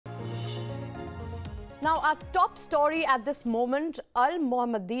Now, our top story at this moment,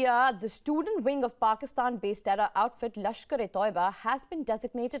 Al-Mohammadiyya, the student wing of Pakistan-based terror outfit Lashkar-e-Toiba, has been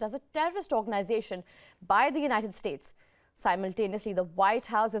designated as a terrorist organization by the United States. Simultaneously, the White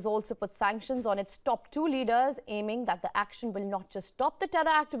House has also put sanctions on its top two leaders, aiming that the action will not just stop the terror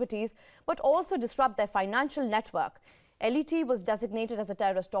activities, but also disrupt their financial network. LET was designated as a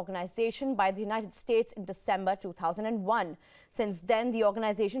terrorist organization by the United States in December 2001. Since then, the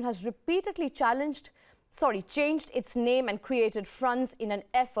organization has repeatedly changed its name and created fronts in an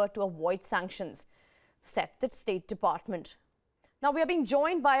effort to avoid sanctions, said the State Department. Now, we are being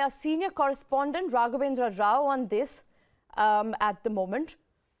joined by our senior correspondent, Raghavendra Rao, on this at the moment.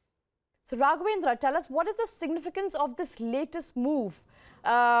 So, Raghavendra, tell us, what is the significance of this latest move?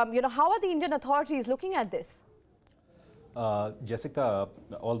 How are the Indian authorities looking at this? Jessica,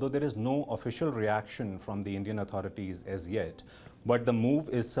 although there is no official reaction from the Indian authorities as yet, but the move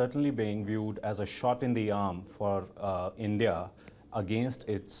is certainly being viewed as a shot in the arm for India against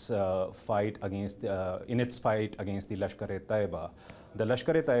its fight against the Lashkar-e-Taiba. The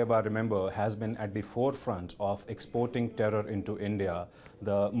Lashkar-e-Taiba, remember, has been at the forefront of exporting terror into India,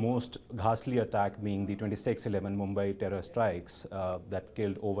 the most ghastly attack being the 26/11 Mumbai terror strikes that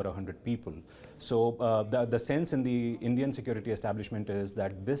killed over 100 people. So the sense in the Indian security establishment is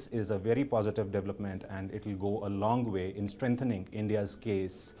that this is a very positive development, and it will go a long way in strengthening India's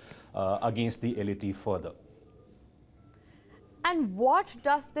case against the LET further. And what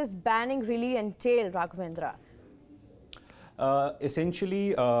does this banning really entail, Raghavendra?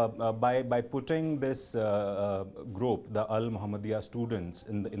 Essentially, by putting this group, the Al-Mohammadiyya students,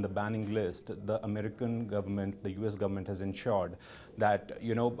 in the banning list, the American government, the U.S. government has ensured that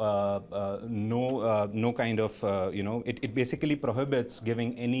no kind of it basically prohibits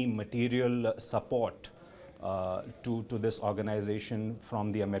giving any material support to this organization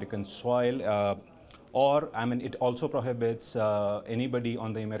from the American soil. It also prohibits anybody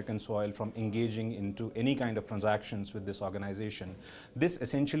on the American soil from engaging into any kind of transactions with this organization. This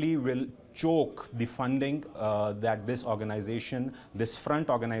essentially will choke the funding that this organization, this front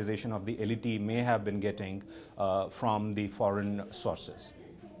organization of the LET, may have been getting from the foreign sources.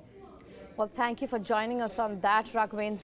 Well, thank you for joining us on that, Raghavendra.